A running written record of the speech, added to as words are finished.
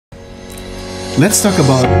Let's talk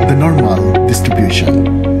about the normal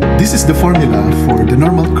distribution. This is the formula for the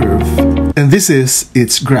normal curve, and this is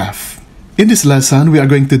its graph. In this lesson, we are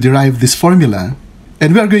going to derive this formula,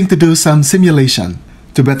 and we are going to do some simulation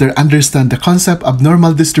to better understand the concept of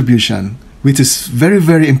normal distribution, which is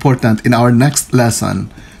very important in our next lesson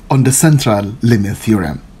on the central limit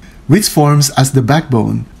theorem, which forms as the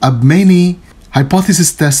backbone of many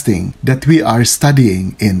hypothesis testing that we are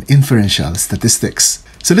studying in inferential statistics.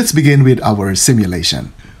 So let's begin with our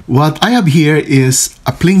simulation. What I have here is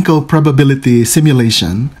a Plinko probability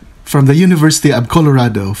simulation from the University of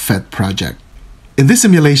Colorado Phet project. In this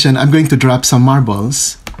simulation, I'm going to drop some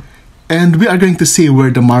marbles, and we are going to see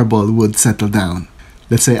where the marble would settle down.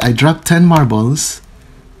 Let's say I drop 10 marbles,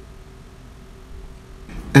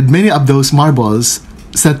 and many of those marbles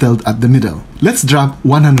settled at the middle. Let's drop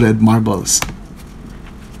 100 marbles.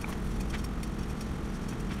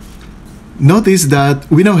 Notice that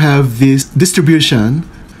we now have this distribution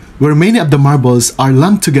where many of the marbles are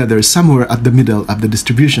lumped together somewhere at the middle of the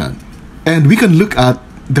distribution. And we can look at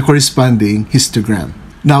the corresponding histogram.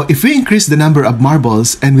 Now, if we increase the number of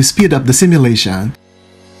marbles and we speed up the simulation,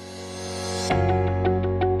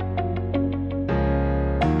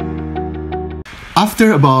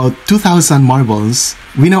 after about 2,000 marbles,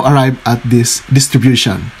 we now arrive at this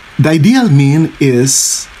distribution. The ideal mean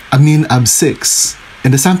is a mean of 6.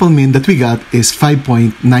 And the sample mean that we got is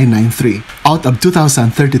 5.993 out of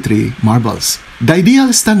 2,033 marbles. The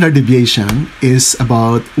ideal standard deviation is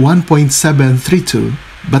about 1.732,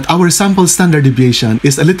 but our sample standard deviation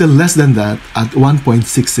is a little less than that at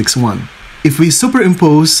 1.661. If we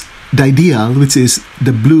superimpose the ideal, which is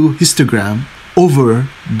the blue histogram, over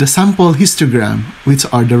the sample histogram, which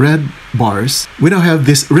are the red bars, we now have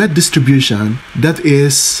this red distribution that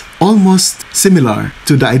is almost similar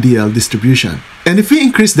to the ideal distribution. And if we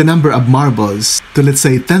increase the number of marbles to, let's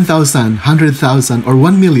say, 10,000, 100,000, or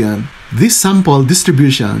 1 million, this sample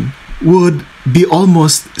distribution would be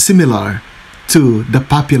almost similar to the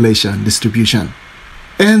population distribution.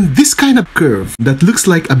 And this kind of curve that looks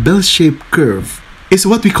like a bell-shaped curve is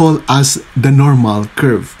what we call as the normal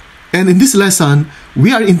curve. And in this lesson,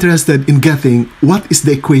 we are interested in getting what is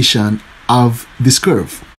the equation of this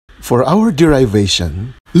curve. For our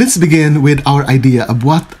derivation, let's begin with our idea of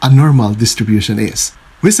what a normal distribution is.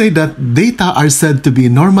 We say that data are said to be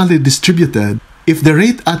normally distributed if the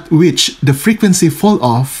rate at which the frequency fall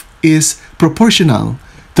off is proportional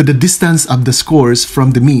to the distance of the scores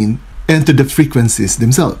from the mean and to the frequencies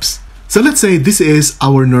themselves. So let's say this is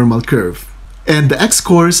our normal curve, and the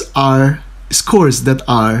x-scores are scores that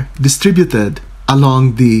are distributed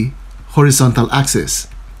along the horizontal axis,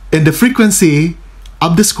 and the frequency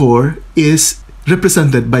of the score is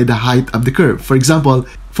represented by the height of the curve. For example,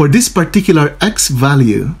 for this particular x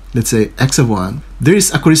value, let's say x of 1, there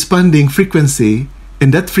is a corresponding frequency,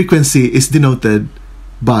 and that frequency is denoted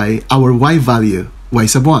by our y value, y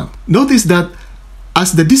sub 1. Notice that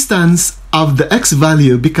as the distance of the x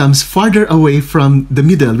value becomes farther away from the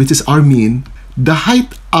middle, which is our mean, the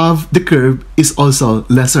height of the curve is also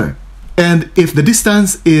lesser. And if the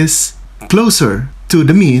distance is closer to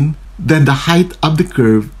the mean, then the height of the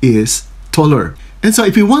curve is taller. And so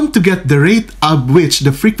if we want to get the rate of which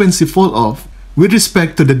the frequency fall off with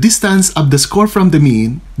respect to the distance of the score from the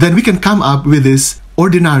mean, then we can come up with this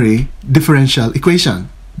ordinary differential equation.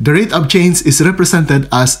 The rate of change is represented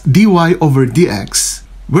as dy over dx,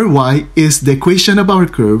 where y is the equation of our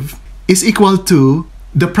curve, is equal to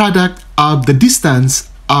the product of the distance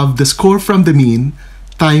of the score from the mean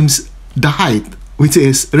times the height, which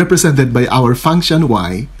is represented by our function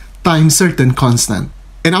y, times certain constant.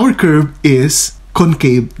 And our curve is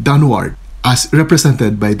concave downward, as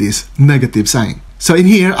represented by this negative sign. So in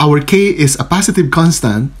here, our k is a positive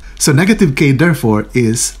constant, so negative k therefore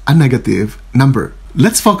is a negative number.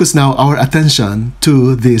 Let's focus now our attention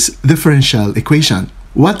to this differential equation.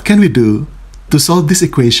 What can we do to solve this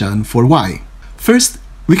equation for y? First,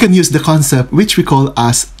 we can use the concept which we call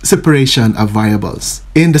as separation of variables.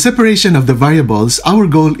 In the separation of the variables, our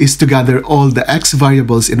goal is to gather all the x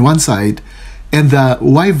variables in one side and the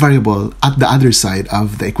y variable at the other side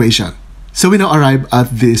of the equation. So we now arrive at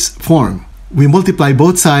this form. We multiply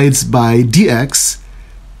both sides by dx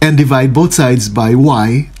and divide both sides by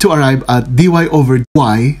y to arrive at dy over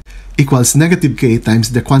y equals negative k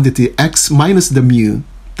times the quantity x minus the mu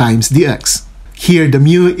times dx. Here, the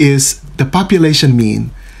mu is the population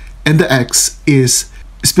mean, and the x is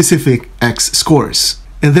specific x scores.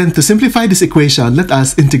 And then to simplify this equation, let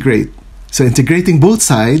us integrate. So integrating both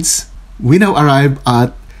sides, we now arrive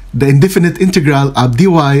at the indefinite integral of dy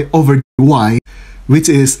over y, which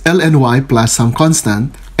is ln y plus some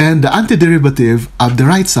constant, and the antiderivative of the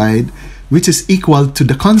right side, which is equal to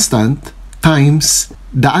the constant times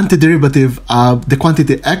the antiderivative of the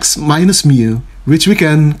quantity x minus mu, which we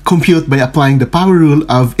can compute by applying the power rule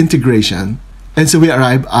of integration. And so we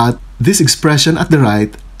arrive at this expression at the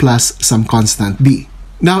right plus some constant b.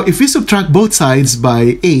 Now, if we subtract both sides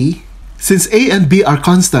by a, since a and b are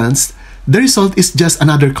constants, the result is just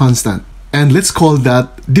another constant. And let's call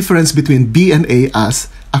that difference between b and a as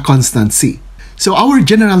a constant c. So our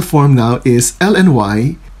general form now is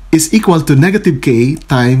ln(y) is equal to negative k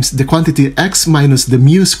times the quantity x minus the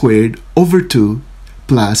mu squared over 2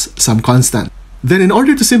 plus some constant. Then in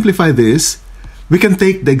order to simplify this, we can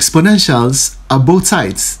take the exponentials of both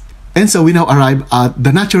sides. And so we now arrive at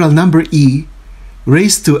the natural number e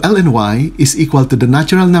raised to ln(y) is equal to the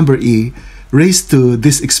natural number e raised to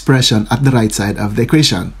this expression at the right side of the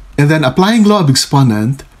equation. And then applying law of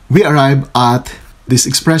exponent, we arrive at this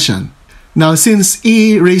expression. Now, since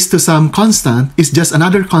e raised to some constant is just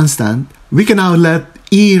another constant, we can now let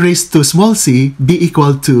e raised to small c be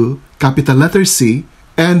equal to capital letter C,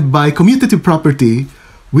 and by commutative property,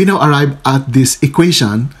 we now arrive at this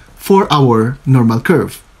equation for our normal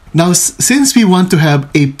curve. Now, since we want to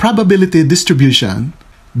have a probability distribution,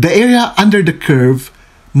 the area under the curve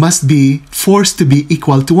must be forced to be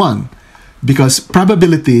equal to 1, because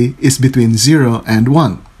probability is between 0 and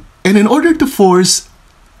 1. And in order to force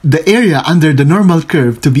the area under the normal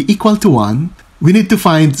curve to be equal to 1, we need to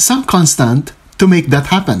find some constant to make that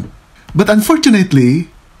happen. But unfortunately,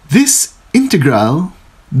 this integral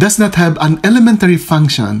does not have an elementary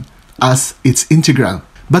function as its integral.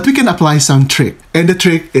 But we can apply some trick, and the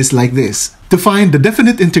trick is like this. To find the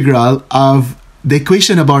definite integral of the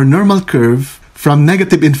equation of our normal curve from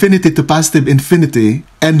negative infinity to positive infinity,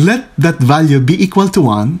 and let that value be equal to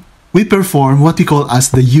 1, we perform what we call as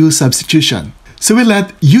the u substitution. So we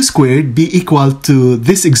let u squared be equal to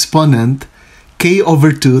this exponent k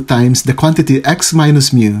over 2 times the quantity x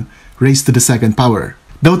minus mu raised to the second power.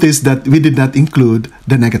 Notice that we did not include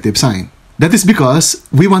the negative sign. That is because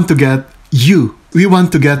we want to get u. We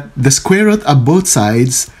want to get the square root of both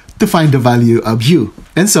sides to find the value of u.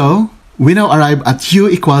 And so we now arrive at u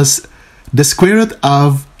equals the square root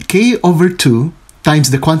of k over 2 times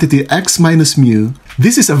the quantity x minus mu.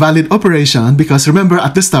 This is a valid operation because remember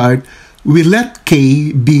at the start, we let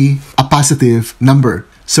k be a positive number.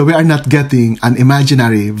 So we are not getting an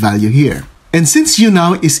imaginary value here. And since u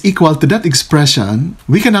now is equal to that expression,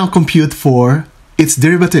 we can now compute for its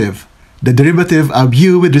derivative. The derivative of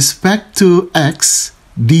u with respect to x,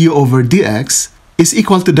 du over dx, is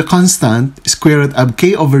equal to the constant square root of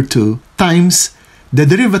k over 2 times the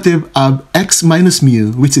derivative of x minus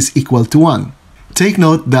mu, which is equal to 1. Take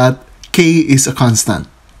note that k is a constant.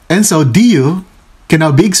 And so du can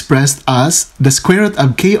now be expressed as the square root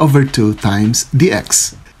of k over 2 times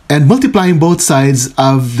dx. And multiplying both sides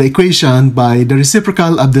of the equation by the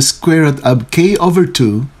reciprocal of the square root of k over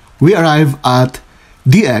 2, we arrive at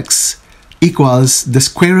dx equals the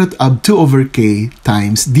square root of 2 over k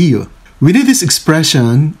times du. We need this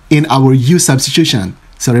expression in our u substitution.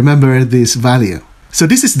 So remember this value. So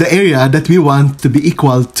this is the area that we want to be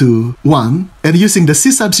equal to 1. And using the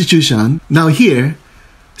c substitution, now here,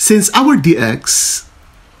 since our dx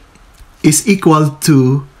is equal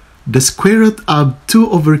to the square root of 2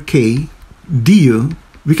 over k du,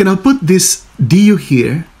 we can now put this du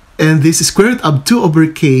here and this square root of 2 over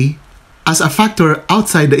k as a factor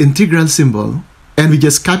outside the integral symbol, and we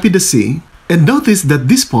just copy the c. And notice that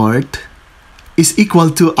this part is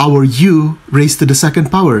equal to our u raised to the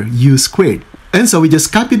second power, u squared. And so we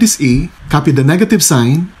just copy this e, copy the negative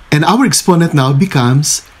sign, and our exponent now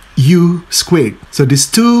becomes u squared. So these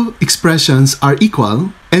two expressions are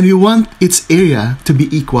equal, and we want its area to be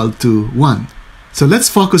equal to 1. So let's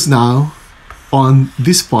focus now on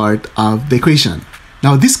this part of the equation.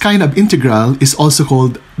 Now this kind of integral is also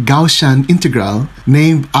called Gaussian integral,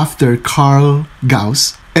 named after Carl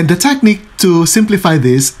Gauss. And the technique to simplify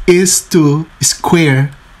this is to square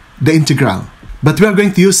the integral. But we are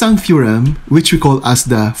going to use some theorem, which we call as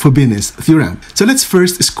the Fubini's theorem. So let's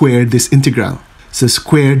first square this integral. So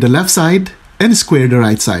square the left side and square the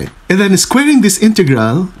right side. And then squaring this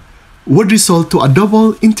integral would result to a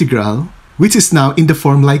double integral, which is now in the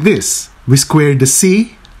form like this. We square the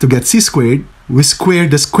c to get c squared. We square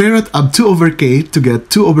the square root of 2 over k to get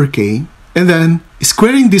 2 over k. And then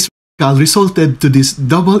squaring this resulted to this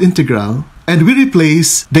double integral, and we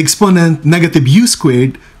replace the exponent negative u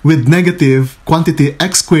squared with negative quantity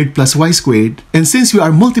x squared plus y squared. And since we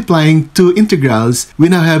are multiplying two integrals, we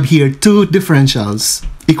now have here two differentials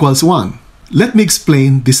equals 1. Let me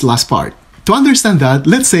explain this last part. To understand that,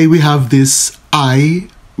 let's say we have this I,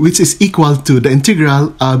 which is equal to the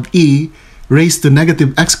integral of e raised to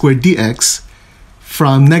negative x squared dx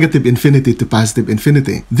from negative infinity to positive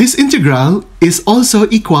infinity. This integral is also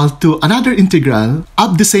equal to another integral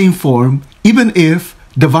of the same form even if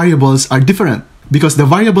the variables are different, because the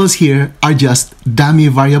variables here are just dummy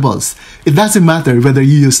variables. It doesn't matter whether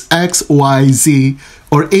you use x, y, z,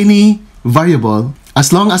 or any variable,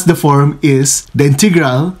 as long as the form is the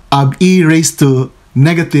integral of e raised to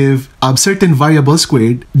negative of certain variable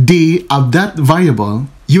squared d of that variable,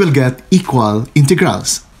 you will get equal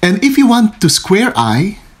integrals. And if you want to square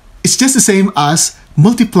I, it's just the same as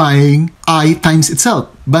multiplying I times itself,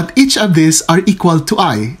 but each of these are equal to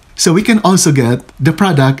I. So we can also get the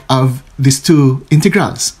product of these two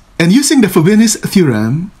integrals. And using the Fubini's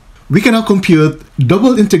theorem, we can now compute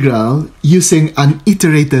double integral using an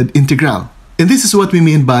iterated integral. And this is what we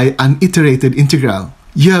mean by an iterated integral.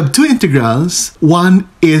 You have two integrals. One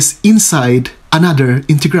is inside another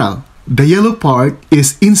integral. The yellow part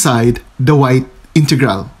is inside the white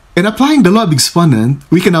integral. And applying the law of exponent,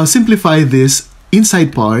 we can now simplify this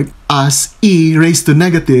inside part as e raised to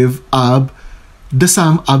negative of the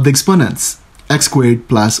sum of the exponents, x squared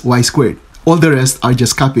plus y squared. All the rest are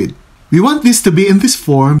just copied. We want this to be in this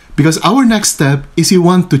form because our next step is we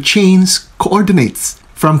want to change coordinates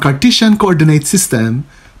from Cartesian coordinate system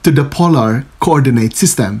to the polar coordinate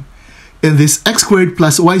system. And this x squared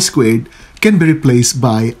plus y squared can be replaced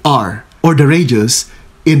by r, or the radius,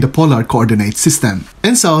 in the polar coordinate system.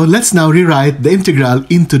 And so let's now rewrite the integral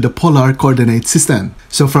into the polar coordinate system.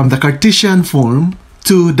 So from the Cartesian form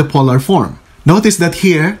to the polar form. Notice that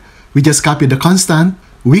here, we just copy the constant,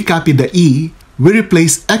 we copy the e, we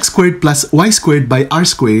replace x squared plus y squared by r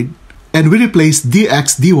squared, and we replace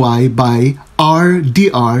dx dy by r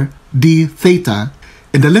dr d theta,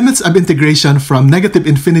 and the limits of integration from negative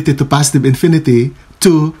infinity to positive infinity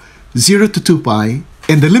to 0 to 2 pi,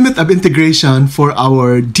 and the limit of integration for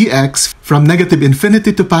our dx from negative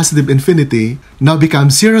infinity to positive infinity now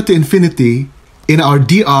becomes 0 to infinity in our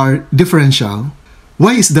dr differential.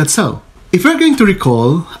 Why is that so? If we're going to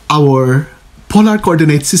recall our polar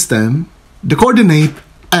coordinate system, the coordinate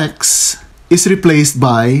x is replaced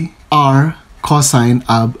by r cosine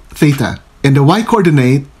of theta, and the y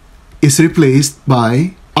coordinate is replaced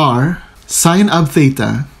by r sine of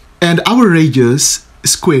theta, and our radius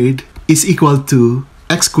squared is equal to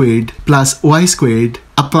x squared plus y squared,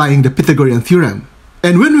 applying the Pythagorean theorem.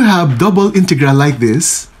 And when we have double integral like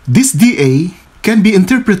this dA can be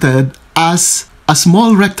interpreted as a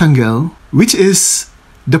small rectangle, which is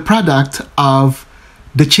the product of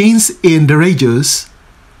the change in the radius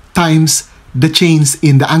times the change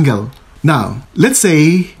in the angle. Now, let's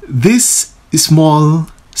say this small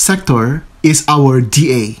sector is our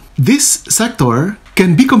dA. This sector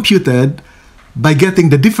can be computed by getting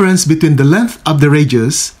the difference between the length of the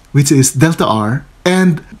radius, which is delta r,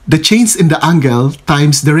 and the change in the angle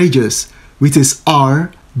times the radius, which is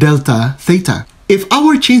r delta theta. If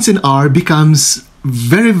our change in r becomes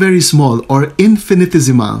very, very small or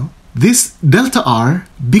infinitesimal, this delta r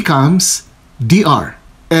becomes dr,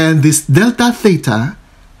 and this delta theta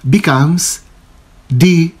becomes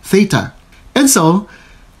d theta. And so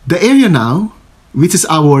the area now, which is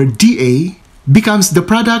our dA, becomes the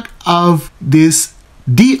product of this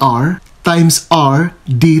dr times r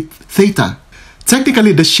d theta.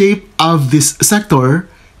 Technically, the shape of this sector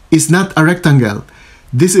is not a rectangle.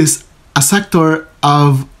 This is a sector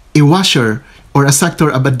of a washer or a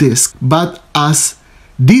sector of a disk. But as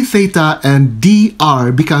d theta and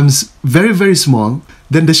dr becomes very, very small,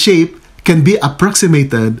 then the shape can be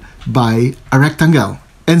approximated by a rectangle.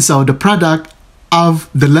 And so the product of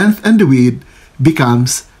the length and the width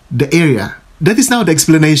becomes the area. That is now the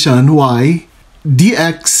explanation why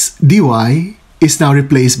dx dy is now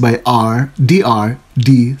replaced by r dr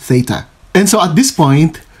d theta. And so at this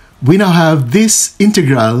point, we now have this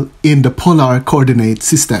integral in the polar coordinate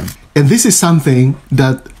system. And this is something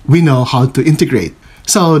that we know how to integrate.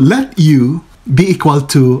 So let u be equal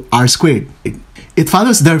to r squared. It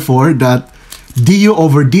follows therefore that du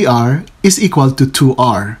over dr is equal to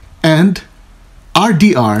 2r, and r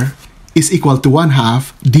dr is equal to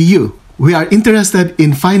 1/2 du. We are interested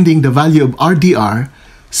in finding the value of r dr,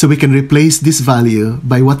 so we can replace this value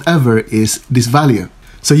by whatever is this value.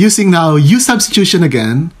 So using now u substitution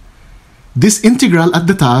again, this integral at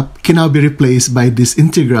the top can now be replaced by this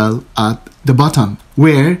integral at the bottom,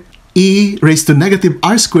 where e raised to negative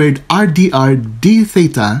r squared r dr d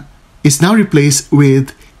theta is now replaced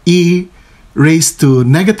with e raised to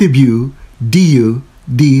negative u du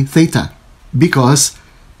d theta. Because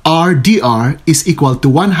r dr is equal to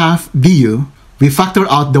 1/2 du, we factor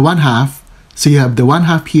out the 1/2, so you have the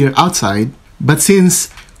 1/2 here outside. But since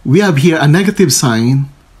we have here a negative sign,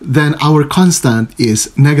 then our constant is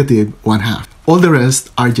negative 1/2. All the rest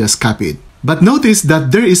are just copied. But notice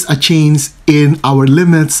that there is a change in our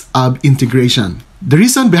limits of integration. The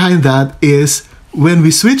reason behind that is when we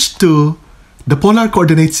switch to the polar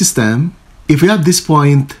coordinate system, if we have this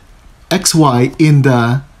point xy in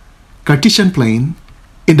the Cartesian plane,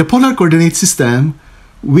 in the polar coordinate system,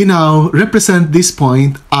 we now represent this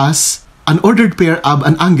point as an ordered pair of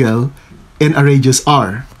an angle and a radius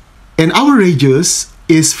r. And our radius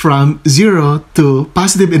is from 0 to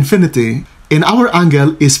positive infinity, and our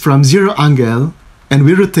angle is from 0 angle, and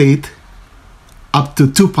we rotate up to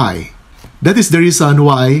 2 pi. That is the reason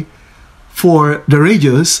why for the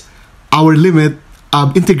radius, our limit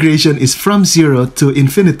of integration is from 0 to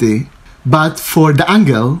infinity, but for the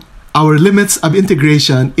angle, our limits of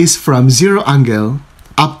integration is from 0 angle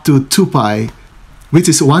up to 2 pi, which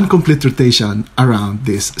is one complete rotation around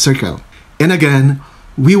this circle. And again,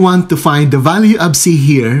 we want to find the value of c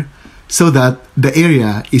here so that the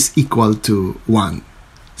area is equal to 1.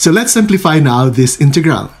 So let's simplify now this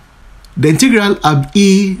integral. The integral of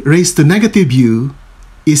e raised to negative u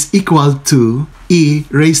is equal to e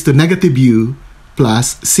raised to negative u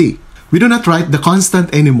plus c. We do not write the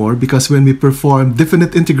constant anymore because when we perform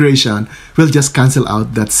definite integration, we'll just cancel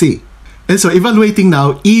out that c. And so evaluating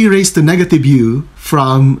now e raised to negative u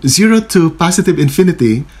from 0 to positive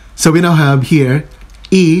infinity, so we now have here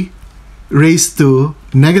e raised to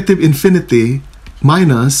negative infinity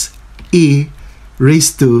minus e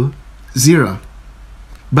raised to 0.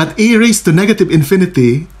 But e raised to negative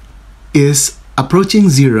infinity is approaching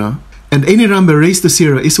 0, and any number raised to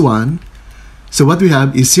 0 is 1. So what we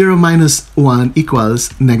have is 0 minus 1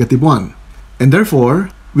 equals negative 1. And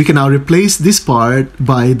therefore, we can now replace this part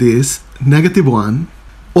by this negative 1.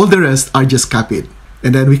 All the rest are just copied.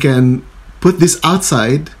 And then we can put this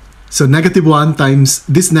outside. So negative 1 times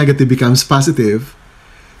this negative becomes positive.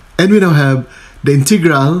 And we now have the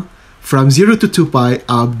integral from 0 to 2 pi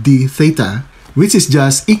of d theta, which is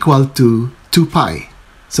just equal to 2 pi.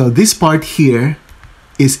 So this part here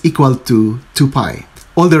is equal to 2 pi.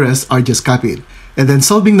 All the rest are just copied. And then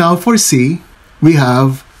solving now for c, we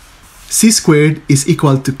have c squared is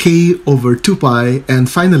equal to k over 2 pi.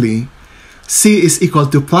 And finally, c is equal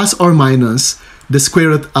to plus or minus the square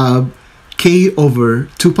root of k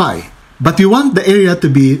over 2 pi. But we want the area to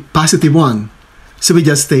be positive 1. So we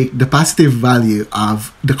just take the positive value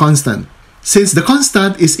of the constant. Since the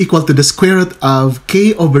constant is equal to the square root of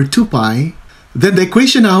k over 2 pi, then the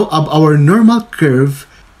equation now of our normal curve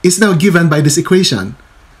is now given by this equation.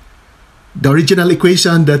 The original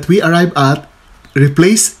equation that we arrived at,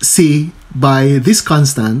 replace c by this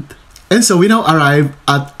constant, and so we now arrive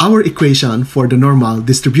at our equation for the normal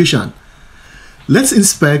distribution. Let's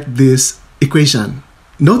inspect this equation.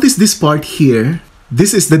 Notice this part here.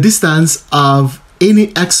 This is the distance of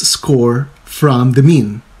any x-score from the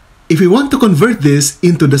mean. If we want to convert this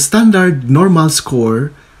into the standard normal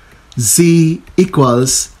score, z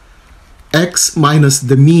equals x minus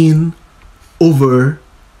the mean over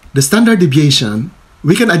the standard deviation,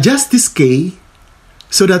 we can adjust this k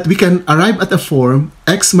so that we can arrive at a form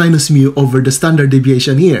x minus mu over the standard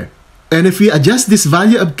deviation here. And if we adjust this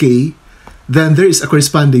value of k, then there is a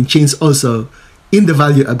corresponding change also in the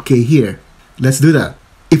value of k here. Let's do that.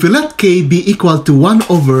 If we let k be equal to 1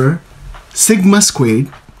 over sigma squared,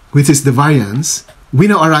 which is the variance, we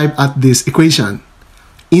now arrive at this equation.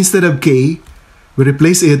 Instead of k, we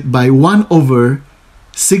replace it by 1 over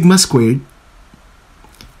sigma squared.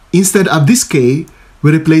 Instead of this k,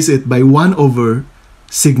 we replace it by 1 over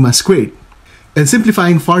sigma squared. And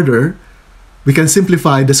simplifying further, we can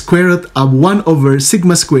simplify the square root of 1 over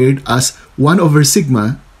sigma squared as 1 over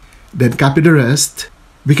sigma, then copy the rest.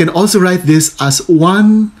 We can also write this as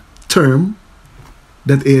one term,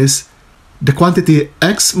 that is the quantity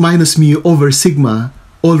x minus mu over sigma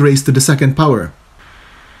all raised to the second power.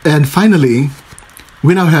 And finally,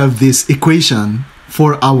 we now have this equation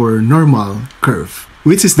for our normal curve,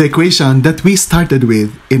 which is the equation that we started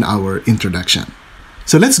with in our introduction.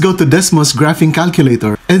 So let's go to Desmos graphing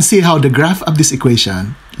calculator and see how the graph of this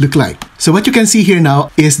equation look like. So what you can see here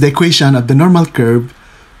now is the equation of the normal curve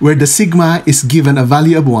where the sigma is given a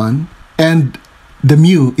value of 1 and the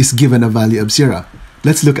mu is given a value of 0.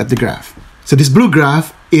 Let's look at the graph. So this blue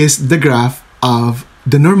graph is the graph of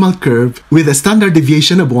the normal curve with a standard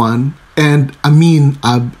deviation of 1 and a mean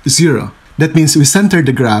of 0. That means we center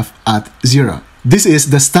the graph at 0. This is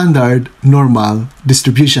the standard normal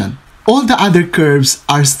distribution. All the other curves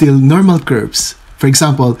are still normal curves. For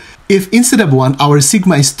example, if instead of 1, our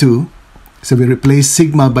sigma is 2, so we replace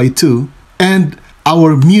sigma by 2, and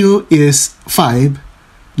our mu is 5,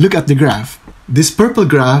 look at the graph. This purple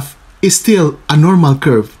graph is still a normal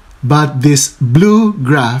curve, but this blue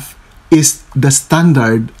graph is the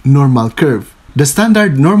standard normal curve. The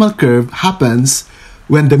standard normal curve happens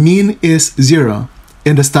when the mean is 0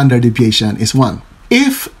 and the standard deviation is 1.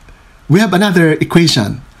 If we have another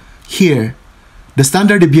equation here, the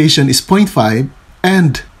standard deviation is 0.5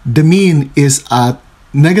 and the mean is at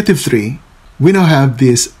 -3, we now have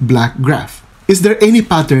this black graph. Is there any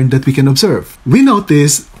pattern that we can observe? We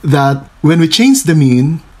notice that when we change the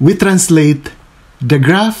mean, we translate the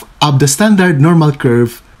graph of the standard normal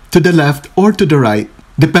curve to the left or to the right,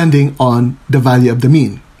 depending on the value of the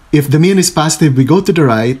mean. If the mean is positive, we go to the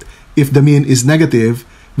right. If the mean is negative,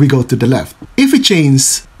 we go to the left. If we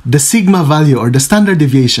change the sigma value or the standard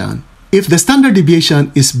deviation, if the standard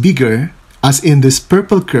deviation is bigger, as in this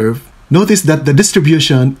purple curve, notice that the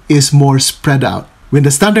distribution is more spread out. When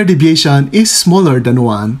the standard deviation is smaller than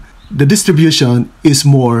 1, the distribution is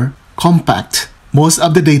more compact. Most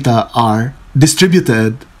of the data are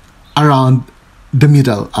distributed around the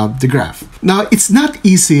middle of the graph. Now, it's not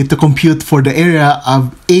easy to compute for the area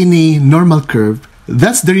of any normal curve.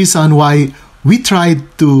 That's the reason why we tried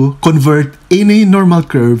to convert any normal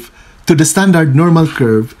curve to the standard normal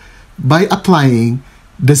curve by applying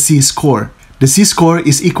the z-score. The z-score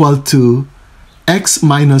is equal to x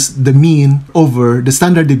minus the mean over the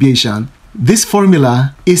standard deviation. This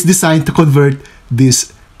formula is designed to convert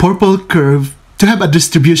this purple curve to have a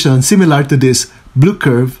distribution similar to this blue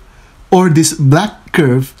curve or this black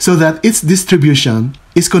curve, so that its distribution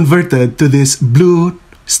is converted to this blue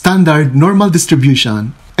standard normal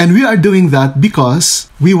distribution. And we are doing that because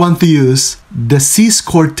we want to use the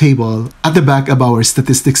z-score table at the back of our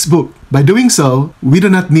statistics book. By doing so, we do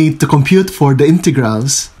not need to compute for the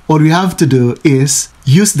integrals. All we have to do is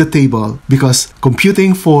use the table, because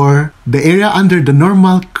computing for the area under the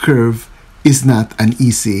normal curve is not an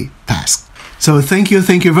easy task. So thank you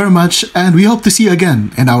very much, and we hope to see you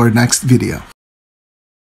again in our next video.